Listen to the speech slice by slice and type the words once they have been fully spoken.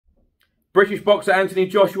British boxer Anthony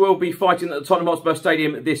Joshua will be fighting at the Tottenham Hotspur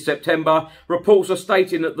Stadium this September. Reports are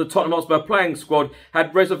stating that the Tottenham Hotspur playing squad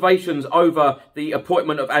had reservations over the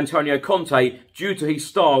appointment of Antonio Conte due to his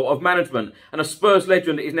style of management. And a Spurs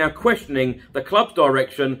legend is now questioning the club's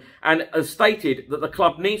direction and has stated that the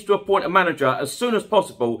club needs to appoint a manager as soon as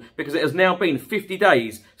possible because it has now been 50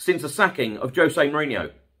 days since the sacking of Jose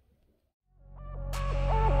Mourinho.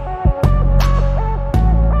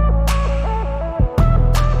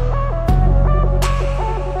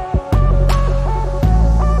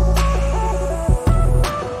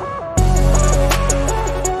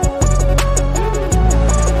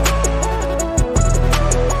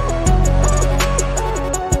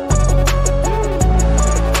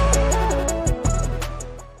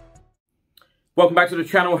 Welcome back to the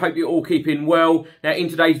channel. Hope you're all keeping well. Now, in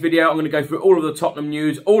today's video, I'm going to go through all of the Tottenham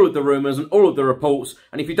news, all of the rumours and all of the reports.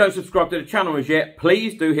 And if you don't subscribe to the channel as yet,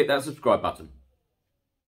 please do hit that subscribe button.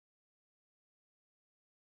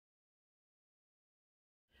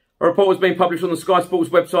 A report has been published on the Sky Sports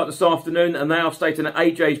website this afternoon, and they are stating that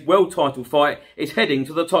AJ's world title fight is heading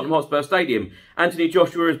to the Tottenham Hotspur Stadium. Anthony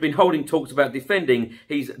Joshua has been holding talks about defending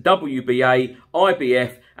his WBA,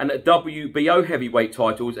 IBF and WBO heavyweight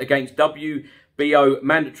titles against WBO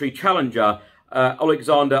mandatory challenger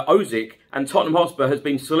Alexander Usyk, and Tottenham Hotspur has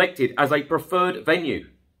been selected as a preferred venue.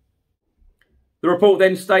 The report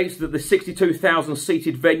then states that the 62,000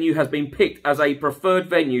 seated venue has been picked as a preferred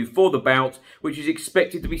venue for the bout, which is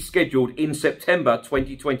expected to be scheduled in September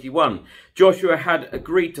 2021. Joshua had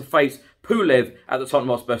agreed to face Pulev at the Tottenham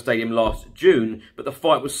Hotspur Stadium last June, but the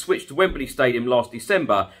fight was switched to Wembley Stadium last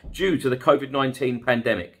December due to the COVID-19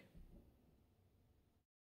 pandemic.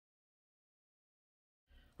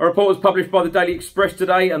 A report was published by the Daily Express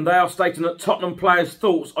today, and they are stating that Tottenham players'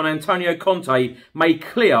 thoughts on Antonio Conte made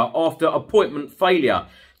clear after appointment failure.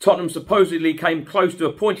 Tottenham supposedly came close to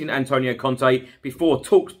appointing Antonio Conte before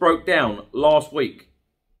talks broke down last week.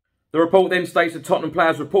 The report then states that Tottenham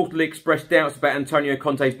players reportedly expressed doubts about Antonio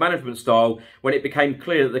Conte's management style when it became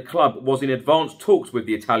clear that the club was in advanced talks with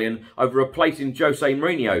the Italian over replacing Jose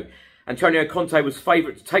Mourinho. Antonio Conte was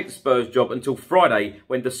favourite to take the Spurs job until Friday,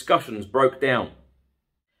 when discussions broke down.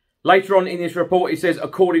 Later on in this report, it says,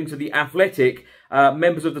 according to The Athletic,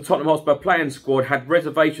 members of the Tottenham Hotspur playing squad had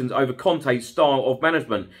reservations over Conte's style of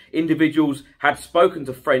management. Individuals had spoken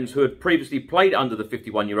to friends who had previously played under the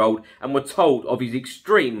 51-year-old and were told of his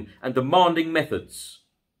extreme and demanding methods.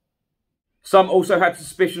 Some also had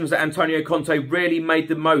suspicions that Antonio Conte rarely made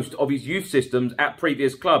the most of his youth systems at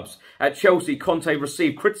previous clubs. At Chelsea, Conte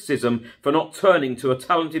received criticism for not turning to a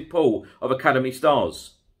talented pool of academy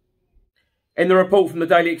stars. In the report from the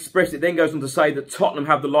Daily Express, it then goes on to say that Tottenham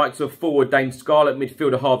have the likes of forward Dane Scarlett,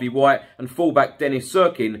 midfielder Harvey White and fullback Dennis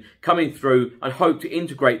Serkin coming through and hope to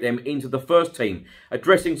integrate them into the first team.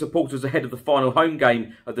 Addressing supporters ahead of the final home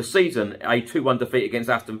game of the season, a 2-1 defeat against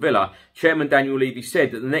Aston Villa, Chairman Daniel Levy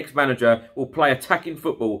said that the next manager will play attacking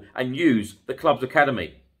football and use the club's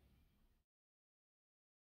academy.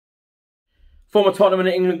 Former Tottenham and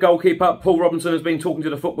England goalkeeper Paul Robinson has been talking to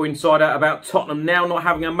the Football Insider about Tottenham now not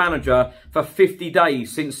having a manager for 50 days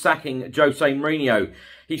since sacking Jose Mourinho.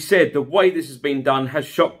 He said, the way this has been done has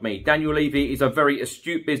shocked me. Daniel Levy is a very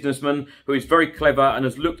astute businessman who is very clever and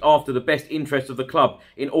has looked after the best interests of the club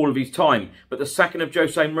in all of his time. But the sacking of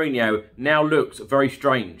Jose Mourinho now looks very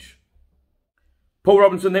strange. Paul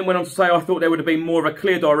Robinson then went on to say, I thought there would have been more of a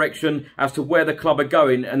clear direction as to where the club are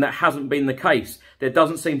going, and that hasn't been the case. There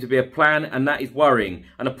doesn't seem to be a plan, and that is worrying.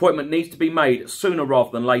 An appointment needs to be made sooner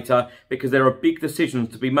rather than later because there are big decisions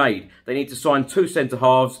to be made. They need to sign 2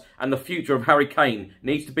 centre-halves, and the future of Harry Kane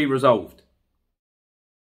needs to be resolved.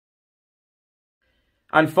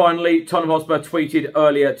 And finally, Tottenham Hotspur tweeted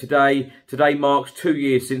earlier today, today marks 2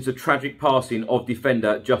 years since the tragic passing of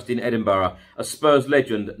defender Justin Edinburgh, a Spurs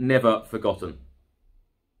legend never forgotten.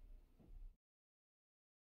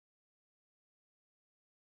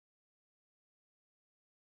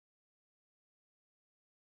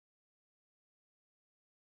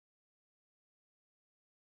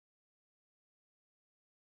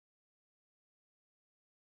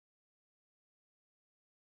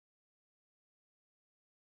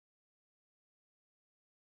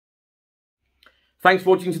 Thanks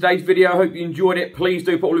for watching today's video. I hope you enjoyed it. Please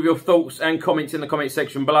do put all of your thoughts and comments in the comment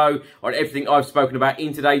section below on everything I've spoken about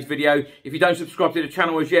in today's video. If you don't subscribe to the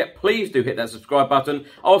channel as yet, please do hit that subscribe button.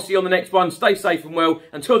 I'll see you on the next one. Stay safe and well.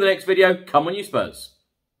 Until the next video, come on you Spurs.